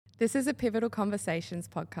This is a Pivotal Conversations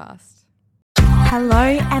podcast. Hello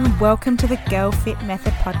and welcome to the Girl Fit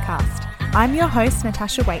Method podcast. I'm your host,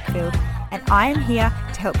 Natasha Wakefield, and I am here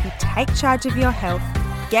to help you take charge of your health,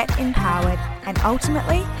 get empowered, and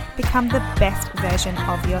ultimately become the best version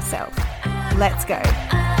of yourself. Let's go.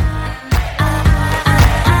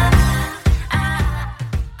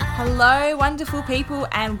 Hello, wonderful people,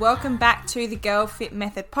 and welcome back to the Girl Fit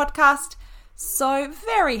Method podcast. So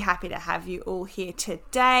very happy to have you all here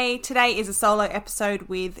today. Today is a solo episode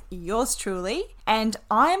with yours truly, and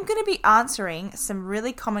I'm going to be answering some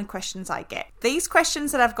really common questions I get. These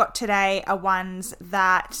questions that I've got today are ones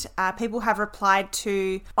that people have replied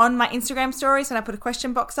to on my Instagram stories when I put a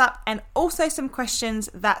question box up, and also some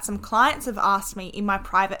questions that some clients have asked me in my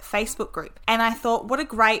private Facebook group. And I thought, what a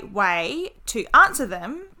great way to answer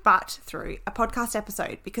them, but through a podcast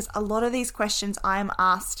episode, because a lot of these questions I am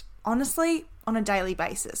asked honestly on a daily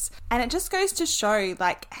basis. And it just goes to show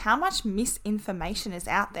how much misinformation is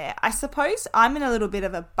out there. I suppose I'm in a little bit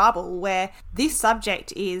of a bubble where this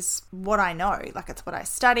subject is what I know. It's what I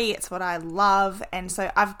study, it's what I love. And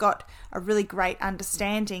so I've got a really great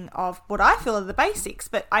understanding of what I feel are the basics,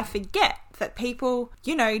 but I forget that people,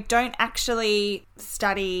 don't actually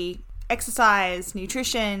study exercise,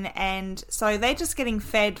 nutrition, and so they're just getting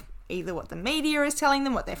fed either what the media is telling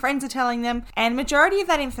them, what their friends are telling them, and majority of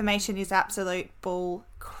that information is absolute bull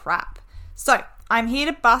crap. So I'm here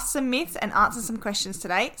to bust some myths and answer some questions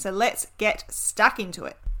today, so let's get stuck into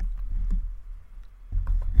it.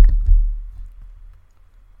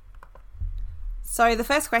 So the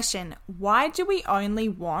first question, why do we only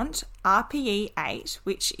want RPE 8,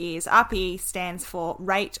 which is, RPE stands for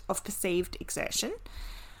rate of perceived exertion,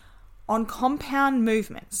 on compound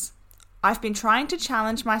movements? I've been trying to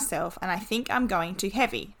challenge myself and I think I'm going too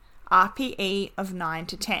heavy. RPE of 9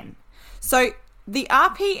 to 10. So the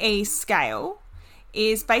RPE scale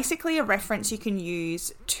is basically a reference you can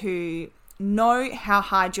use to know how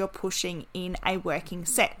hard you're pushing in a working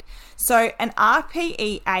set. So an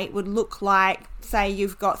RPE 8 would look like, say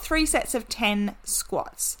you've got 3 sets of 10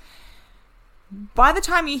 squats. By the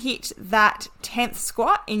time you hit that 10th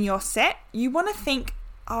squat in your set, you want to think,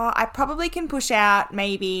 I probably can push out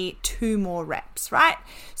maybe 2 more reps, right?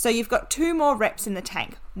 So you've got 2 more reps in the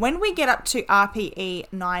tank. When we get up to RPE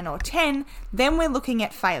 9 or 10, then we're looking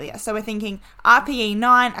at failure. So we're thinking RPE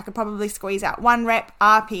 9, I could probably squeeze out 1 rep.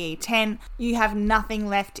 RPE 10, you have nothing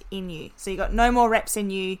left in you. So you've got no more reps in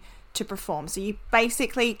you to perform. So you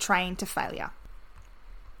basically train to failure.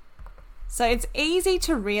 So it's easy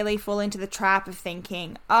to really fall into the trap of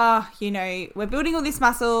thinking, we're building all this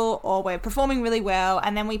muscle or we're performing really well,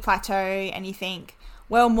 and then we plateau and you think,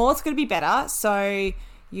 well, more's going to be better. So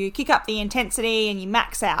you kick up the intensity and you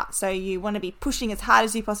max out. So you want to be pushing as hard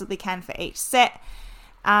as you possibly can for each set.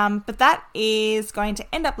 But that is going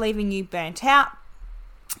to end up leaving you burnt out.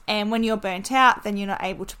 And when you're burnt out, then you're not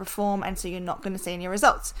able to perform, and so you're not going to see any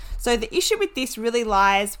results. So the issue with this really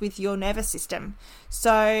lies with your nervous system.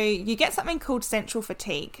 So you get something called central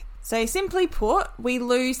fatigue. So simply put, we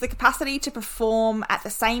lose the capacity to perform at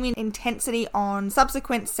the same intensity on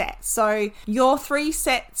subsequent sets. So your 3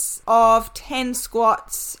 sets of 10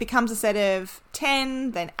 squats becomes a set of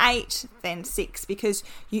 10, then 8, then 6, because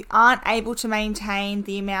you aren't able to maintain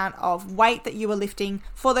the amount of weight that you were lifting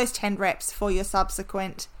for those 10 reps for your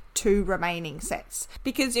subsequent 2 remaining sets,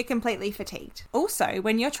 because you're completely fatigued. Also,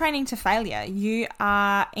 when you're training to failure, you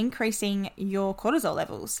are increasing your cortisol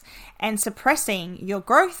levels and suppressing your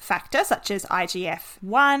growth factor, such as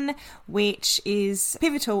IGF-1, which is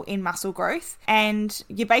pivotal in muscle growth, and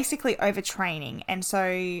you're basically overtraining. And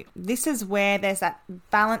so this is where there's that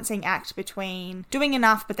balancing act between doing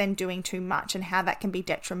enough but then doing too much, and how that can be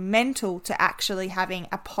detrimental to actually having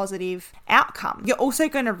a positive outcome. You're also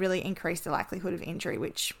going to really increase the likelihood of injury,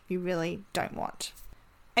 which you really don't want.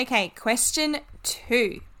 Okay, question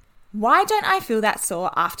 2. Why don't I feel that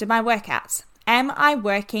sore after my workouts? Am I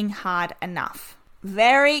working hard enough?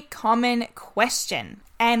 Very common question,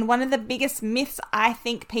 and one of the biggest myths I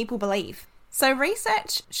think people believe. So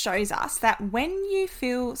research shows us that when you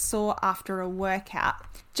feel sore after a workout,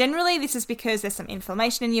 generally this is because there's some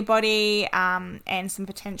inflammation in your body and some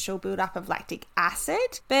potential buildup of lactic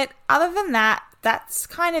acid. But other than that, that's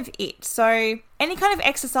kind of it. So any kind of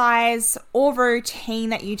exercise or routine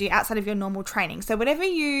that you do outside of your normal training. So whatever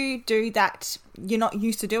you do that you're not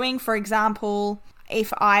used to doing, for example,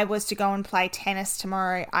 if I was to go and play tennis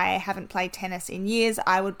tomorrow, I haven't played tennis in years,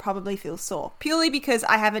 I would probably feel sore, purely because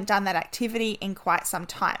I haven't done that activity in quite some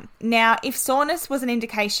time. Now, if soreness was an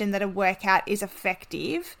indication that a workout is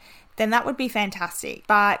effective, then that would be fantastic,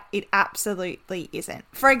 but it absolutely isn't.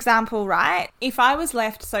 For example, right, if I was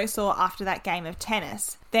left so sore after that game of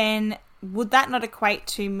tennis, then would that not equate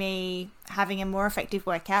to me having a more effective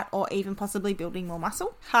workout or even possibly building more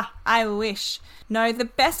muscle? I wish. No, the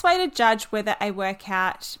best way to judge whether a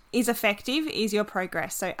workout is effective is your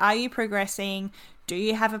progress. So are you progressing? Do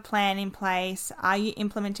you have a plan in place? Are you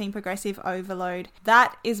implementing progressive overload?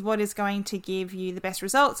 That is what is going to give you the best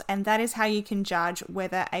results, and that is how you can judge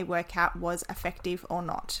whether a workout was effective or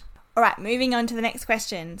not. All right, moving on to the next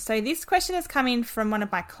question. So this question has come in from one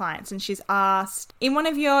of my clients, and she's asked, in one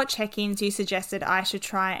of your check-ins, you suggested I should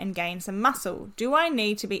try and gain some muscle. Do I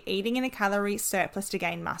need to be eating in a calorie surplus to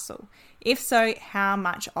gain muscle? If so, how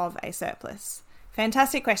much of a surplus?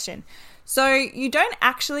 Fantastic question. So you don't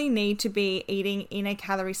actually need to be eating in a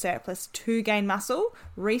calorie surplus to gain muscle.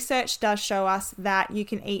 Research does show us that you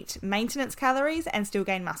can eat maintenance calories and still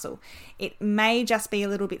gain muscle. It may just be a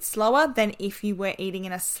little bit slower than if you were eating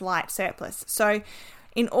in a slight surplus. So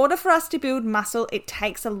in order for us to build muscle, it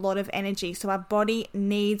takes a lot of energy. So our body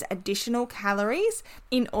needs additional calories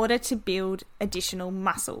in order to build additional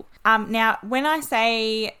muscle. Now, when I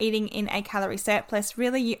say eating in a calorie surplus,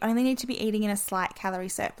 really you only need to be eating in a slight calorie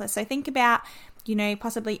surplus. So think about,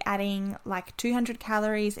 possibly adding like 200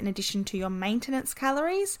 calories in addition to your maintenance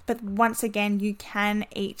calories. But once again, you can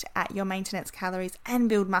eat at your maintenance calories and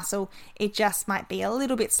build muscle. It just might be a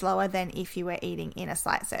little bit slower than if you were eating in a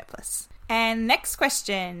slight surplus. And next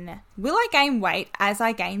question, will I gain weight as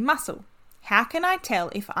I gain muscle? How can I tell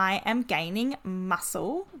if I am gaining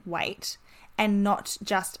muscle weight and not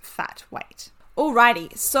just fat weight?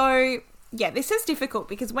 Alrighty, so this is difficult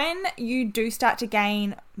because when you do start to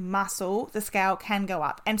gain muscle, the scale can go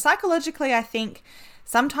up. And psychologically, I think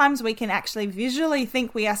sometimes we can actually visually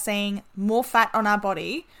think we are seeing more fat on our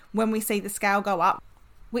body when we see the scale go up,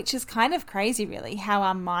 which is kind of crazy really, how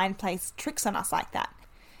our mind plays tricks on us like that.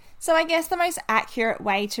 So I guess the most accurate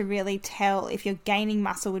way to really tell if you're gaining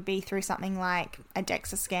muscle would be through something like a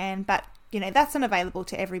DEXA scan, but that's not available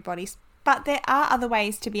to everybody. But there are other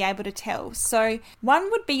ways to be able to tell. So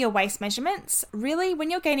one would be your waist measurements. Really,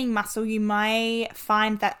 when you're gaining muscle, you may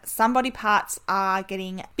find that some body parts are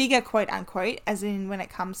getting bigger, quote unquote, as in when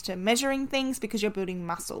it comes to measuring things because you're building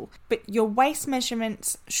muscle. But your waist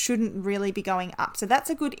measurements shouldn't really be going up. So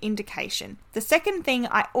that's a good indication. The second thing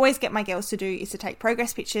I always get my girls to do is to take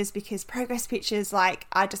progress pictures, because progress pictures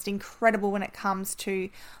are just incredible when it comes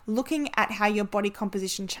to looking at how your body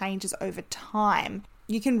composition changes over time.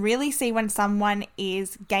 You can really see when someone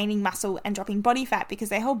is gaining muscle and dropping body fat because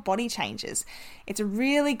their whole body changes. It's a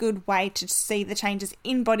really good way to see the changes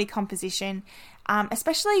in body composition,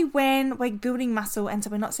 especially when we're building muscle and so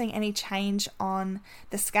we're not seeing any change on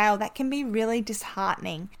the scale. That can be really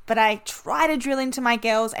disheartening. But I try to drill into my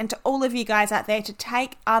girls and to all of you guys out there to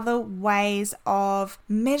take other ways of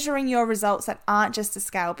measuring your results that aren't just the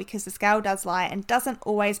scale, because the scale does lie and doesn't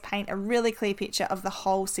always paint a really clear picture of the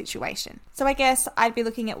whole situation. So I guess I'd be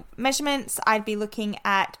looking at measurements, I'd be looking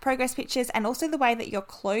at progress pictures, and also the way that your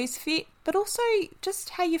clothes fit, but also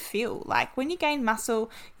just how you feel. Like when you gain muscle,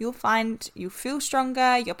 you'll find you feel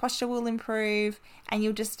stronger, your posture will improve, and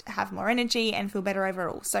you'll just have more energy and feel better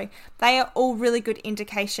overall. So they are all really good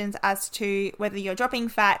indications as to whether you're dropping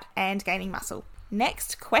fat and gaining muscle.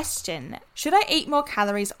 Next question, should I eat more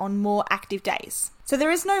calories on more active days? So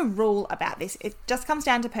there is no rule about this. It just comes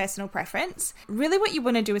down to personal preference. Really what you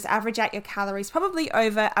want to do is average out your calories probably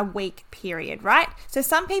over a week period, right? So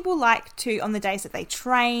some people like to, on the days that they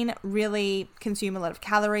train, really consume a lot of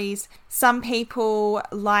calories. Some people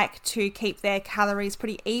like to keep their calories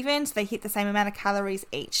pretty even, so they hit the same amount of calories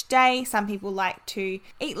each day. Some people like to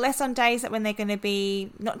eat less on days that when they're going to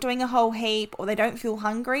be not doing a whole heap or they don't feel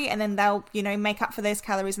hungry, and then they'll, make up for those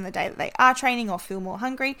calories in the day that they are training or feel more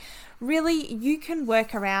hungry. Really, you can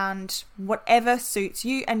work around whatever suits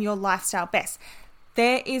you and your lifestyle best.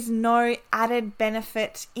 There is no added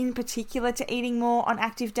benefit in particular to eating more on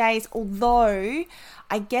active days, although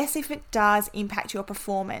I guess if it does impact your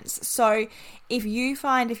performance. So if you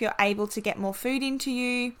find if you're able to get more food into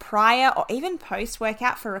you prior or even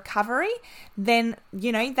post-workout for recovery, then,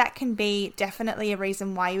 that can be definitely a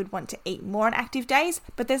reason why you would want to eat more on active days.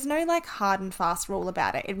 But there's no hard and fast rule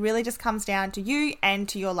about it. It really just comes down to you and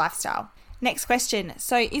to your lifestyle. Next question.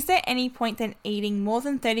 So is there any point then eating more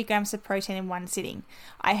than 30 grams of protein in one sitting?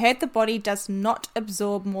 I heard the body does not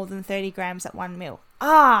absorb more than 30 grams at one meal.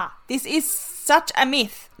 This is such a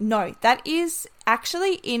myth. No, that is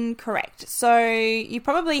actually incorrect. So you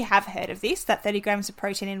probably have heard of this, that 30 grams of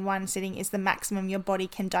protein in one sitting is the maximum your body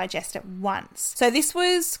can digest at once. So this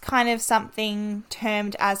was kind of something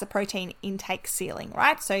termed as a protein intake ceiling,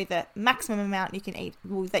 right? So the maximum amount you can eat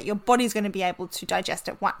that your body's going to be able to digest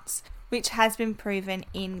at once, which has been proven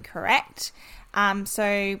incorrect.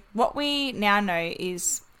 So what we now know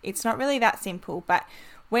is it's not really that simple, but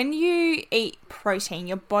when you eat protein,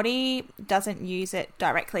 your body doesn't use it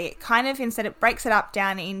directly. It kind of, instead, it breaks it up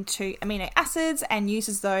down into amino acids and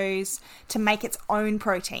uses those to make its own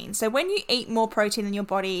protein. So when you eat more protein than your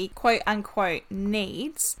body, quote unquote,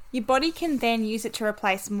 needs, your body can then use it to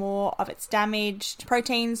replace more of its damaged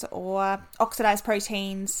proteins or oxidized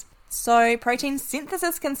proteins. So protein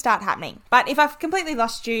synthesis can start happening. But if I've completely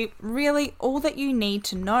lost you, really all that you need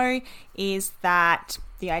to know is that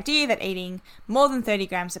the idea that eating more than 30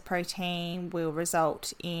 grams of protein will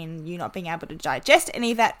result in you not being able to digest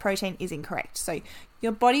any of that protein is incorrect. So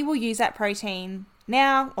your body will use that protein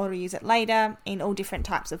now or use it later in all different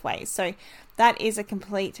types of ways. So that is a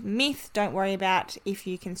complete myth. Don't worry about if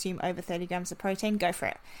you consume over 30 grams of protein. Go for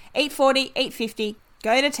it. Eat 40, eat 50,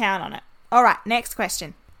 go to town on it. All right, next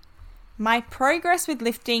question. My progress with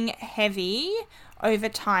lifting heavy over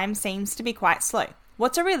time seems to be quite slow.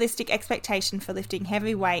 What's a realistic expectation for lifting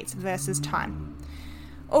heavy weights versus time?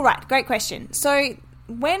 All right, great question. So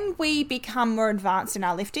when we become more advanced in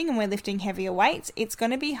our lifting and we're lifting heavier weights, it's going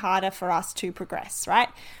to be harder for us to progress, right?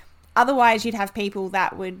 Otherwise, you'd have people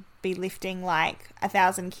that would be lifting like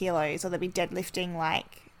 1,000 kilos or they'd be deadlifting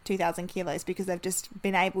like 2,000 kilos because they've just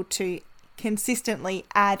been able to consistently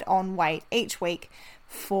add on weight each week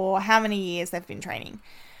for how many years they've been training.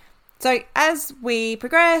 So as we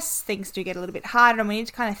progress, things do get a little bit harder and we need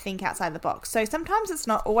to kind of think outside the box. So sometimes it's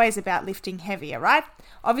not always about lifting heavier, right?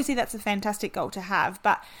 Obviously that's a fantastic goal to have,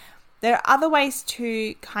 but there are other ways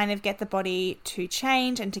to kind of get the body to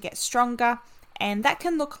change and to get stronger. And that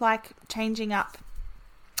can look like changing up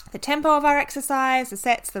the tempo of our exercise, the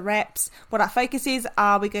sets, the reps, what our focus is.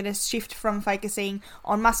 Are we going to shift from focusing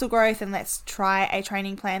on muscle growth and let's try a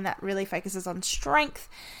training plan that really focuses on strength?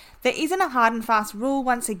 There isn't a hard and fast rule,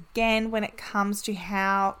 once again, when it comes to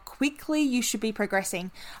how quickly you should be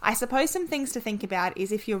progressing. I suppose some things to think about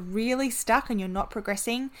is if you're really stuck and you're not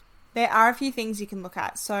progressing, there are a few things you can look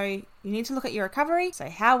at. So you need to look at your recovery. So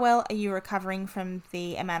how well are you recovering from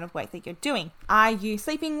the amount of work that you're doing? Are you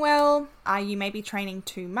sleeping well? Are you maybe training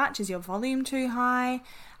too much? Is your volume too high?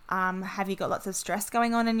 Have you got lots of stress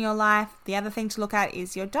going on in your life? The other thing to look at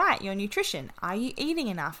is your diet, your nutrition. Are you eating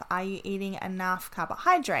enough? Are you eating enough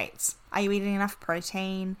carbohydrates? Are you eating enough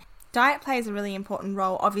protein? Diet plays a really important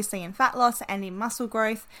role, obviously, in fat loss and in muscle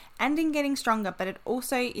growth and in getting stronger, but it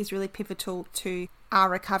also is really pivotal to our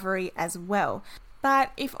recovery as well.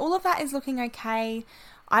 But if all of that is looking okay,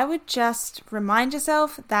 I would just remind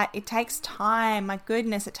yourself that it takes time. My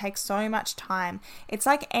goodness, it takes so much time. It's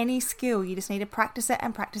like any skill. You just need to practice it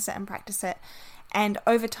and practice it and practice it. And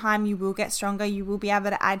over time, you will get stronger. You will be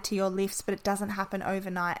able to add to your lifts, but it doesn't happen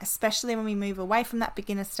overnight, especially when we move away from that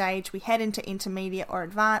beginner stage. We head into intermediate or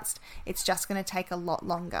advanced. It's just going to take a lot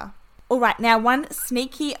longer. All right, now one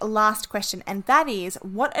sneaky last question, and that is,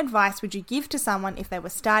 what advice would you give to someone if they were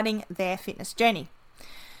starting their fitness journey?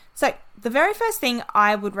 So the very first thing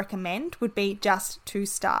I would recommend would be just to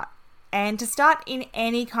start, and to start in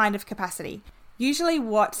any kind of capacity. Usually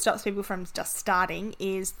what stops people from just starting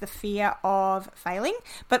is the fear of failing,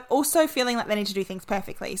 but also feeling like they need to do things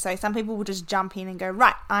perfectly. So some people will just jump in and go,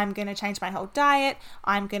 right, I'm going to change my whole diet.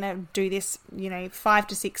 I'm going to do this, 5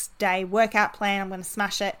 to 6 day workout plan. I'm going to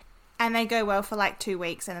smash it. And they go well for like 2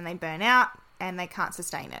 weeks and then they burn out and they can't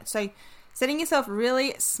sustain it. So setting yourself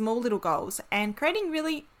really small little goals and creating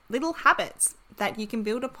really little habits that you can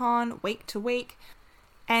build upon week to week.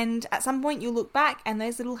 And at some point you'll look back and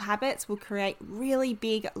those little habits will create really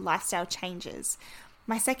big lifestyle changes.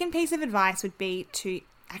 My second piece of advice would be to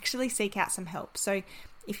actually seek out some help. So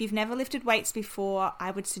if you've never lifted weights before,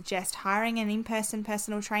 I would suggest hiring an in-person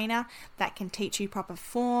personal trainer that can teach you proper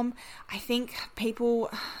form. I think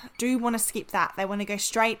people do want to skip that. They want to go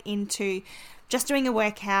straight into just doing a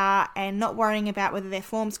workout and not worrying about whether their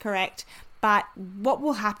form's correct. But what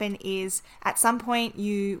will happen is at some point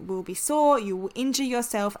you will be sore, you will injure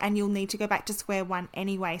yourself, and you'll need to go back to square one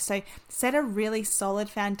anyway. So set a really solid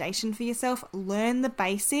foundation for yourself. Learn the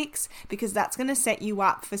basics because that's going to set you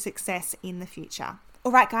up for success in the future.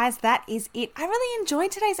 All right, guys, that is it. I really enjoyed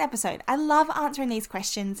today's episode. I love answering these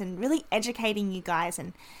questions and really educating you guys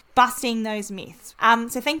and busting those myths.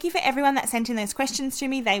 So thank you for everyone that sent in those questions to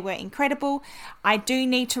me. They were incredible. I do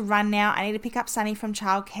need to run now. I need to pick up Sunny from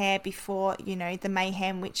childcare before, the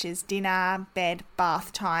mayhem, which is dinner, bed,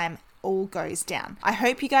 bath time, all goes down. I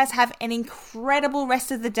hope you guys have an incredible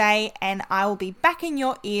rest of the day, and I will be back in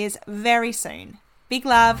your ears very soon. Big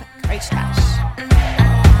love, Coach Tash.